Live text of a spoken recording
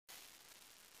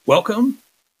Welcome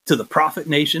to the Profit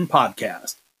Nation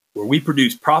podcast, where we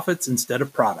produce profits instead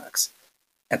of products.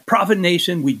 At Profit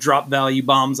Nation, we drop value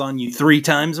bombs on you 3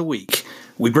 times a week.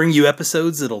 We bring you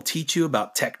episodes that'll teach you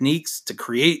about techniques to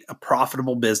create a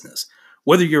profitable business.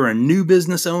 Whether you're a new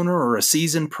business owner or a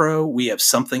seasoned pro, we have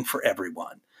something for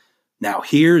everyone. Now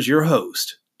here's your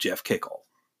host, Jeff Kickle.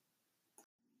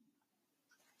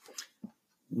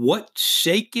 What's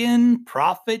shakin',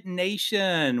 Profit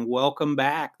Nation? Welcome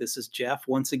back. This is Jeff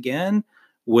once again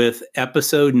with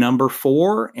episode number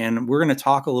 4, and we're going to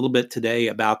talk a little bit today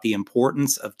about the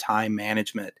importance of time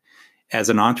management. As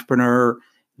an entrepreneur,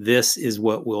 this is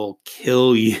what will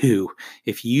kill you.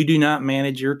 If you do not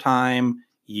manage your time,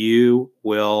 you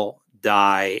will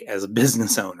die as a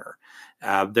business owner.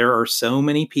 There are so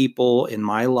many people in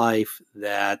my life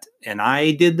that, and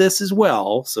I did this as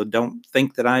well, so don't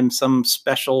think that I'm some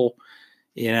special,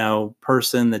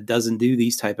 person that doesn't do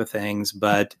these type of things,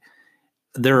 but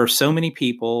there are so many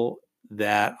people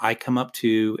that I come up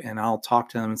to and I'll talk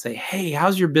to them and say, "Hey,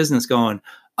 how's your business going?"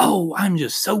 "Oh, I'm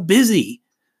just so busy."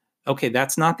 Okay,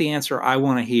 that's not the answer I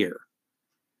want to hear.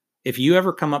 If you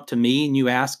ever come up to me and you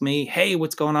ask me, "Hey,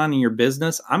 what's going on in your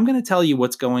business?" I'm going to tell you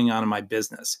what's going on in my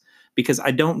business because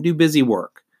I don't do busy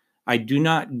work. I do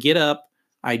not get up.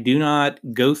 I do not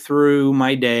go through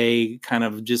my day kind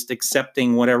of just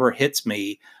accepting whatever hits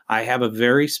me. I have a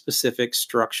very specific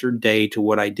structured day to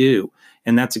what I do.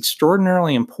 And that's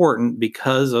extraordinarily important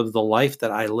because of the life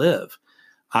that I live.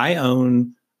 I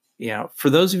own, for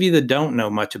those of you that don't know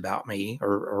much about me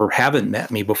or haven't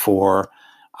met me before,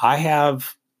 I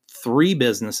have 3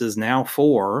 businesses, now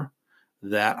 4,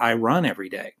 that I run every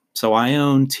day. So I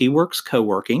own T-Works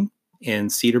Co-working in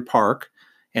Cedar Park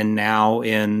and now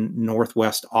in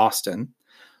Northwest Austin.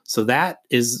 So that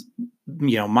is,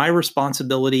 my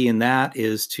responsibility in that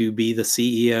is to be the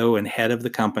CEO and head of the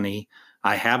company.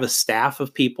 I have a staff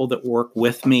of people that work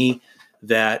with me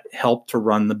that help to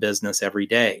run the business every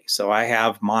day. So I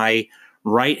have my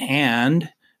right hand,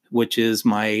 which is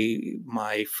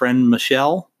my friend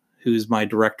Michelle, who's my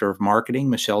director of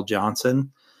marketing, Michelle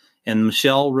Johnson. And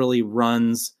Michelle really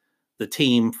runs the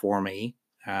team for me.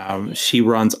 She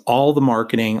runs all the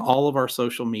marketing, all of our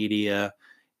social media,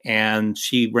 and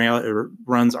she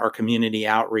runs our community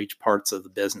outreach parts of the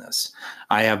business.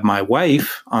 I have my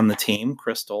wife on the team,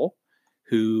 Crystal,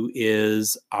 who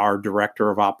is our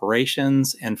director of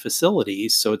operations and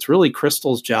facilities. So it's really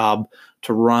Crystal's job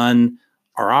to run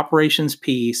our operations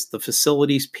piece, the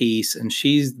facilities piece, and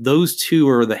those 2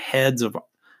 are the heads of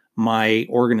my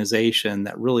organization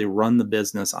that really run the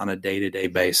business on a day-to-day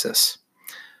basis.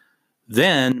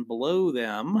 Then below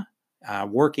them,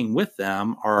 working with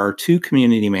them, are our 2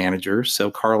 community managers.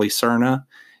 So Carly Cerna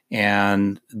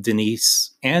and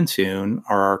Denise Antoon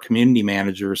are our community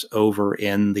managers over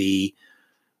in the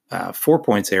 4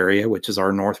 Points area, which is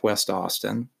our Northwest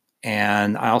Austin.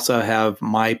 And I also have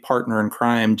my partner in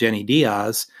crime, Jenny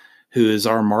Diaz, who is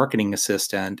our marketing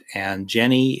assistant. And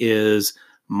Jenny is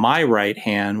my right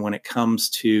hand when it comes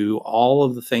to all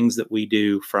of the things that we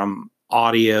do, from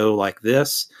audio like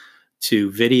this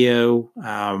to video.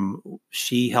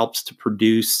 She helps to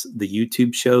produce the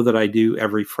YouTube show that I do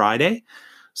every Friday.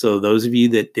 So those of you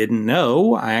that didn't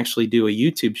know, I actually do a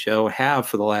YouTube show, have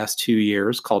for the last 2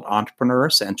 years, called Entrepreneur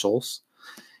Essentials.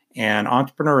 And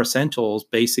Entrepreneur Essentials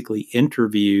basically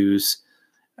interviews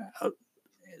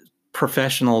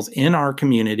professionals in our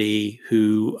community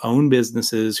who own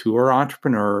businesses, who are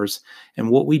entrepreneurs.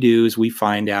 And what we do is we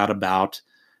find out about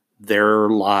their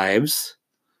lives,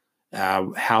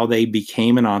 how they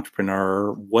became an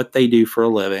entrepreneur, what they do for a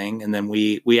living. And then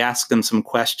we ask them some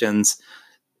questions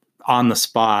on the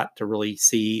spot to really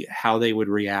see how they would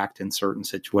react in certain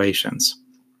situations.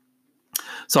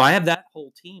 So I have that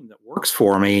whole team that works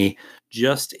for me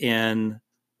just in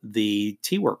the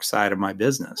T-Work side of my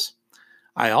business.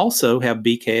 I also have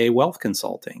BKA Wealth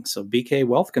Consulting. So BKA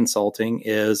Wealth Consulting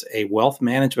is a wealth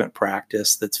management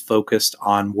practice that's focused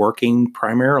on working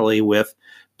primarily with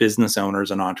business owners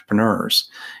and entrepreneurs.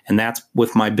 And that's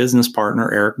with my business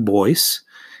partner, Eric Boyce.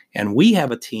 And we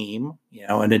have a team,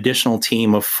 an additional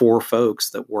team of 4 folks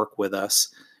that work with us,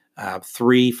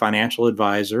 3 financial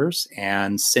advisors,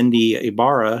 and Cindy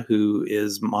Ibarra, who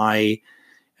is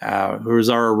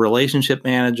our relationship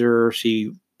manager.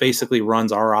 She basically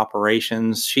runs our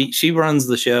operations. She runs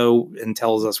the show and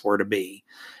tells us where to be.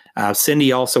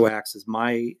 Cindy also acts as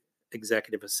my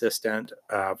executive assistant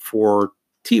for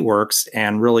T-Works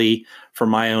and really for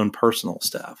my own personal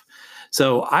stuff.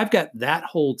 So I've got that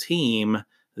whole team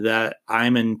that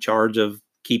I'm in charge of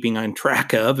keeping on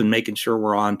track of and making sure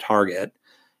we're on target.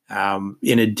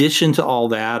 In addition to all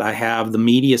that, I have the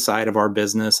media side of our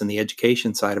business and the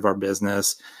education side of our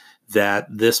business that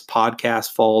this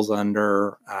podcast falls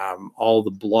under, all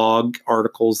the blog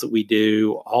articles that we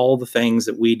do, all the things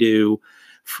that we do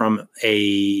from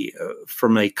a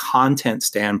content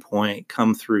standpoint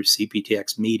come through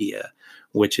CPTX Media,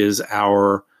 which is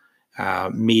our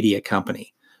media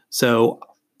company. So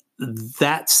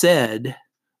that said,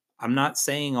 I'm not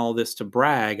saying all this to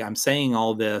brag. I'm saying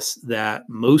all this that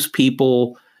most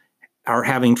people are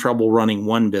having trouble running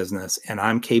one business, and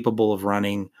I'm capable of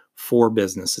running 4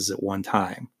 businesses at one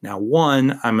time. Now,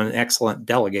 one, I'm an excellent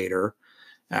delegator,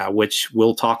 which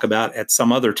we'll talk about at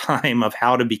some other time of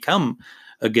how to become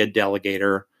a good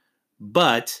delegator.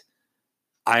 But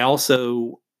I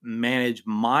also manage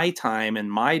my time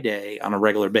and my day on a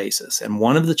regular basis. And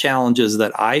one of the challenges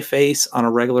that I face on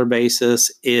a regular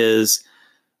basis is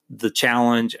the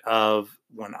challenge of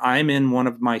when I'm in one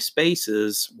of my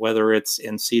spaces, whether it's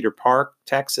in Cedar Park,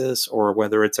 Texas, or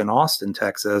whether it's in Austin,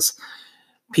 Texas,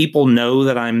 people know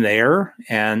that I'm there,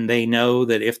 and they know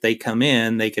that if they come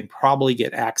in, they can probably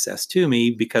get access to me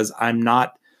because I'm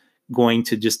not going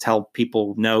to just tell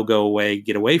people, no, go away,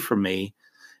 get away from me.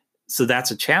 So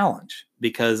that's a challenge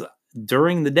because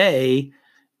during the day,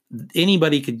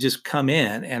 anybody could just come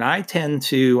in, and I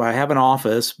have an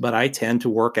office, but I tend to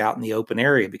work out in the open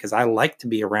area because I like to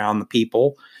be around the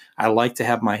people. I like to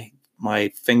have my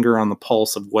finger on the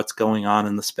pulse of what's going on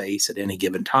in the space at any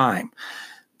given time.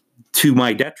 To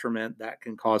my detriment, that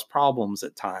can cause problems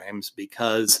at times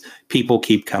because people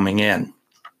keep coming in.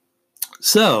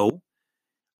 So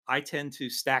I tend to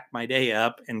stack my day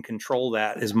up and control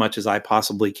that as much as I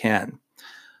possibly can.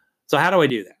 So how do I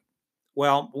do that?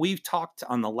 Well, we've talked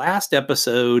on the last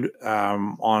episode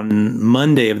on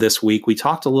Monday of this week, we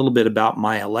talked a little bit about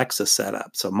my Alexa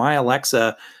setup. So my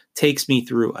Alexa takes me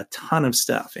through a ton of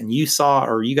stuff. And you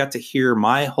got to hear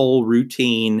my whole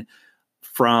routine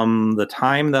from the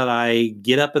time that I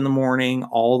get up in the morning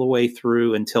all the way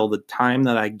through until the time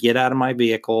that I get out of my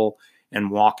vehicle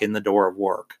and walk in the door of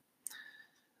work.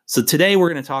 So today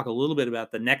we're going to talk a little bit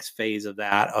about the next phase of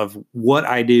that, of what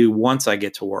I do once I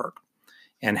get to work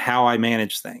and how I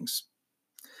manage things.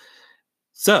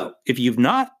 So if you've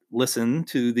not listened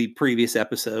to the previous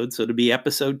episode, so to be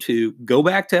episode 2, go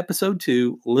back to episode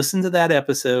 2, listen to that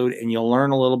episode, and you'll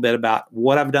learn a little bit about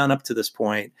what I've done up to this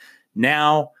point.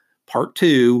 Now, part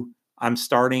 2, I'm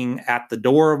starting at the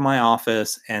door of my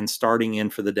office and starting in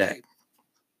for the day.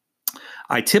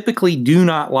 I typically do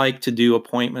not like to do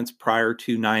appointments prior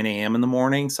to 9 a.m. in the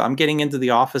morning, so I'm getting into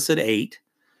the office at 8.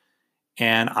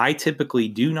 And I typically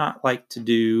do not like to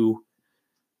do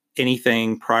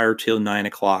anything prior to 9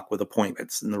 o'clock with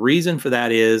appointments. And the reason for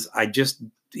that is I just,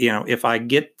 if I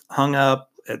get hung up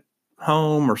at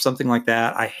home or something like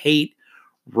that, I hate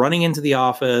running into the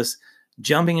office,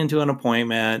 jumping into an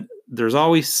appointment. There's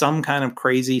always some kind of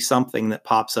crazy something that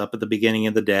pops up at the beginning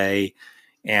of the day,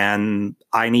 and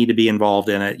I need to be involved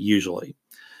in it usually.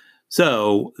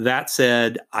 So that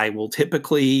said, I will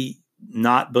typically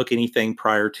not book anything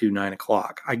prior to 9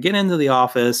 o'clock. I get into the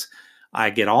office,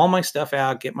 I get all my stuff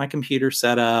out, get my computer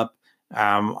set up.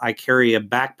 I carry a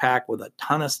backpack with a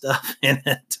ton of stuff in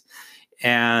it.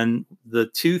 And the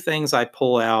 2 things I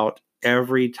pull out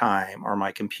every time are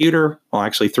my computer. Well,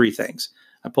 actually 3 things.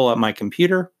 I pull out my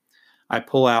computer, I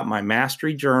pull out my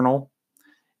Mastery journal,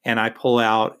 and I pull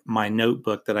out my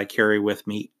notebook that I carry with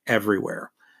me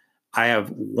everywhere. I have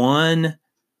one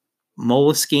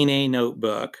Moleskine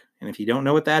notebook. And if you don't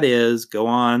know what that is, go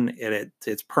on.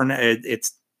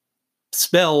 It's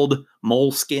spelled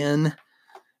Moleskine,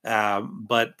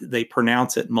 but they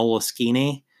pronounce it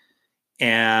Moleskine.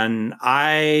 And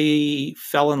I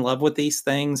fell in love with these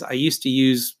things. I used to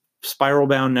use spiral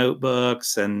bound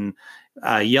notebooks and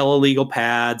yellow legal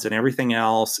pads and everything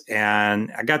else.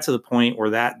 And I got to the point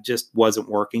where that just wasn't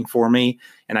working for me.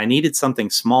 And I needed something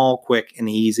small, quick, and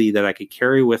easy that I could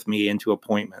carry with me into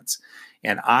appointments.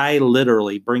 And I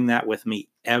literally bring that with me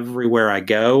everywhere I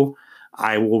go.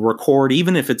 I will record,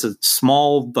 even if it's a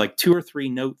small, like 2 or 3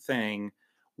 note thing.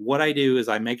 What I do is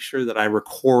I make sure that I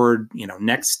record,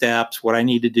 next steps, what I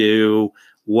need to do,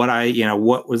 what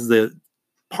was the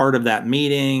part of that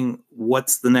meeting,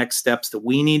 what's the next steps that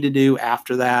we need to do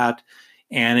after that.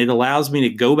 And it allows me to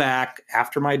go back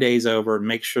after my day's over and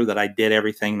make sure that I did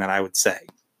everything that I would say.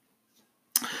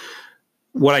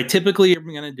 What I typically am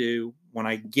going to do when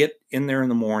I get in there in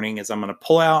the morning is I'm going to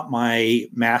pull out my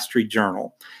Mastery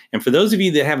journal. And for those of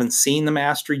you that haven't seen the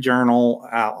Mastery journal,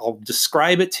 I'll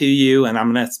describe it to you, and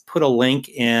I'm going to put a link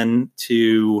in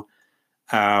to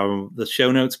the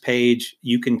show notes page.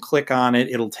 You can click on it.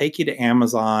 It'll take you to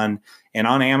Amazon, And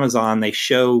on Amazon, they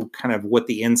show kind of what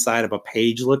the inside of a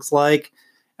page looks like.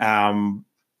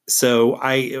 So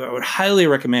I would highly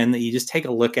recommend that you just take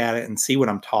a look at it and see what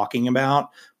I'm talking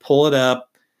about. Pull it up,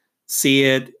 see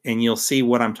it, and you'll see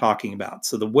what I'm talking about.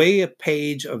 So the way a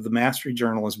page of the Mastery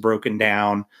Journal is broken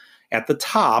down, at the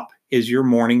top is your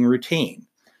morning routine.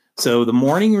 So the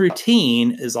morning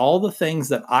routine is all the things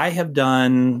that I have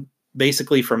done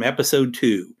basically from episode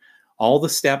 2, all the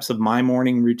steps of my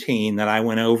morning routine that I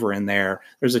went over in there.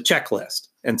 There's a checklist.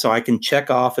 And so I can check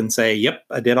off and say, yep,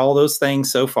 I did all those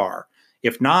things so far.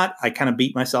 If not, I kind of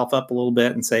beat myself up a little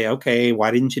bit and say, okay,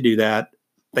 why didn't you do that?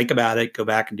 Think about it, go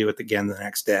back and do it again the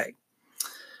next day.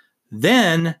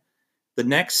 Then the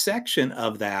next section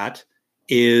of that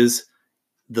is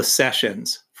the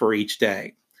sessions for each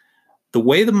day. The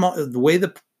way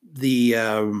the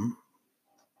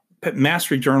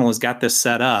Mastery Journal has got this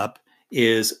set up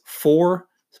is 4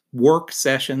 work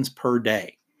sessions per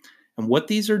day. And what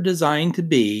these are designed to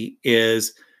be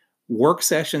is work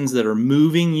sessions that are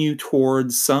moving you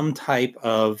towards some type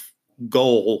of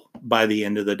goal by the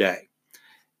end of the day.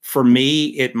 For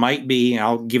me, it might be,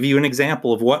 I'll give you an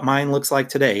example of what mine looks like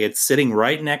today. It's sitting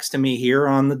right next to me here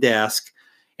on the desk.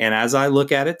 And as I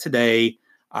look at it today,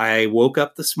 I woke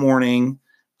up this morning,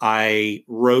 I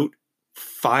wrote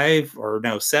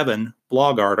 7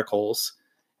 blog articles.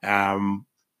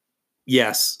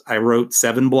 Yes, I wrote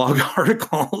 7 blog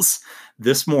articles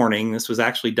this morning. This was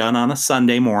actually done on a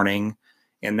Sunday morning.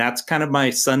 And that's kind of my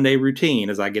Sunday routine.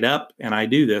 As I get up and I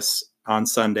do this on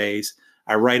Sundays,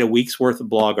 I write a week's worth of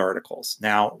blog articles.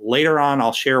 Now, later on,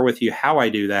 I'll share with you how I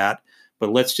do that.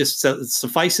 But let's just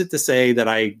suffice it to say that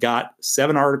I got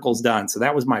 7 articles done. So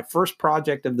that was my first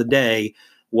project of the day,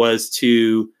 was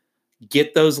to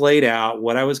get those laid out,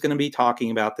 what I was going to be talking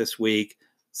about this week.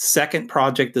 Second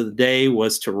project of the day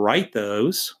was to write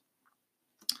those.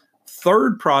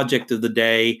 Third project of the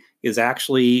day is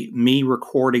actually me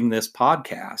recording this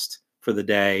podcast for the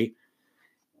day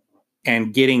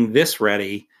and getting this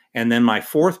ready. And then my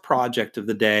fourth project of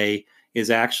the day is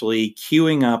actually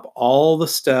queuing up all the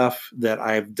stuff that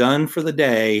I've done for the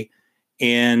day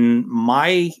in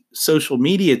my social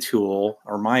media tool,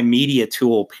 or my media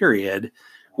tool period,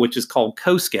 which is called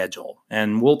CoSchedule.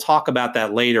 And we'll talk about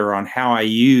that later on how I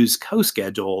use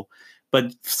CoSchedule.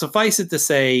 But suffice it to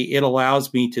say, it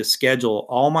allows me to schedule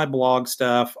all my blog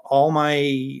stuff, all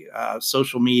my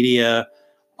social media,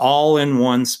 all in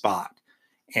one spot.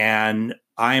 And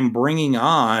I'm bringing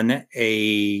on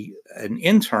an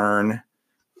intern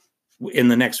in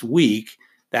the next week.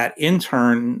 That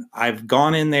intern, I've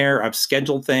gone in there, I've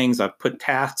scheduled things, I've put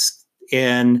tasks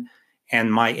in,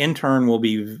 and my intern will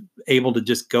be able to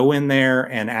just go in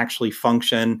there and actually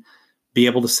function, be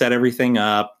able to set everything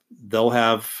up. They'll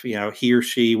have, he or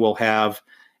she will have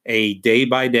a day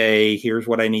by day, here's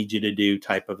what I need you to do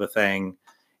type of a thing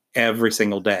every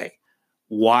single day.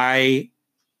 Why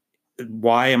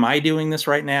am I doing this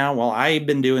right now? Well, I've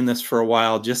been doing this for a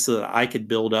while just so that I could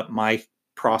build up my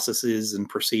processes and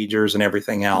procedures and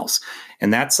everything else.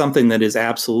 And that's something that is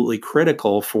absolutely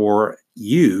critical for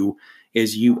you,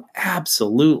 is you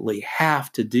absolutely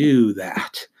have to do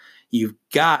that. You've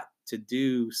got to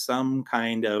do some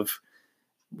kind of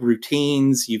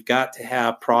routines. You've got to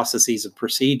have processes and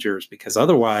procedures, because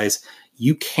otherwise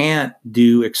you can't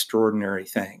do extraordinary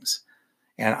things.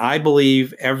 And I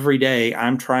believe every day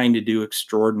I'm trying to do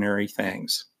extraordinary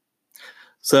things.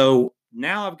 So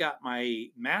now I've got my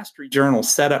Mastery Journal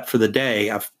set up for the day.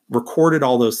 I've recorded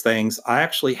all those things. I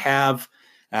actually have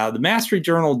the Mastery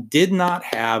Journal did not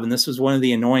have, and this was one of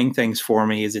the annoying things for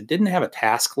me, is it didn't have a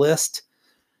task list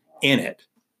in it.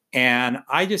 And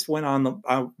I just went on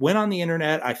the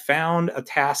internet. I found a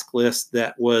task list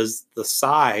that was the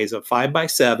size of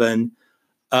 5x7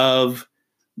 of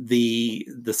the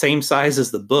same size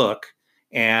as the book.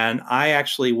 And I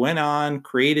actually went on,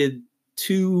 created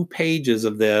 2 pages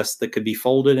of this that could be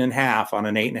folded in half on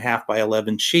an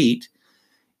 8.5x11 sheet.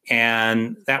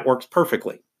 And that works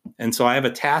perfectly. And so I have a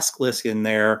task list in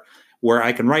there where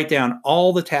I can write down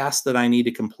all the tasks that I need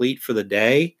to complete for the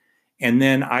day. And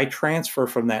then I transfer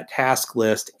from that task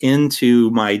list into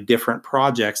my different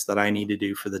projects that I need to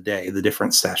do for the day, the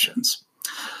different sessions.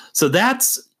 So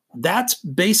that's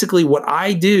basically what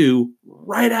I do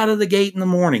right out of the gate in the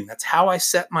morning. That's how I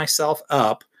set myself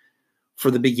up for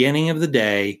the beginning of the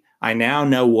day. I now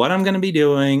know what I'm going to be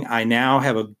doing. I now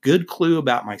have a good clue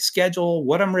about my schedule,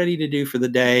 what I'm ready to do for the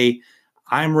day.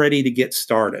 I'm ready to get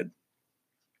started.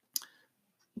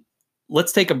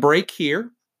 Let's take a break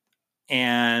here,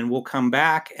 and we'll come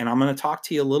back, and I'm going to talk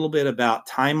to you a little bit about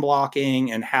time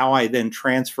blocking and how I then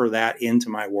transfer that into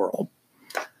my world.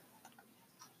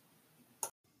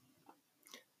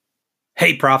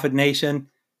 Hey, Profit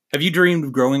Nation. Have you dreamed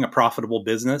of growing a profitable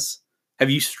business? Have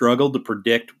you struggled to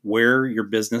predict where your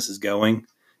business is going?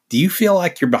 Do you feel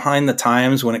like you're behind the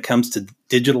times when it comes to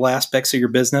digital aspects of your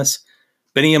business?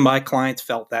 Many of my clients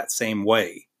felt that same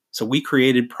way. So we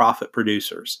created Profit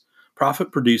Producers.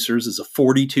 Profit Producers is a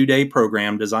 42-day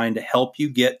program designed to help you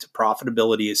get to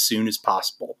profitability as soon as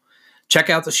possible.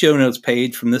 Check out the show notes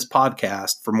page from this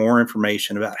podcast for more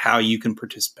information about how you can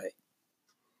participate.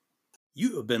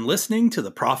 You have been listening to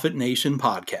the Profit Nation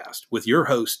podcast with your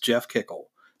host, Jeff Kickle.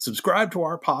 Subscribe to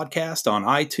our podcast on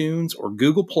iTunes or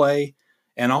Google Play,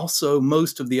 and also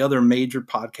most of the other major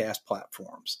podcast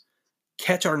platforms.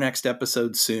 Catch our next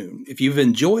episode soon. If you've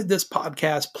enjoyed this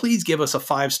podcast, please give us a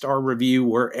 5-star review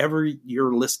wherever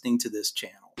you're listening to this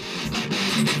channel.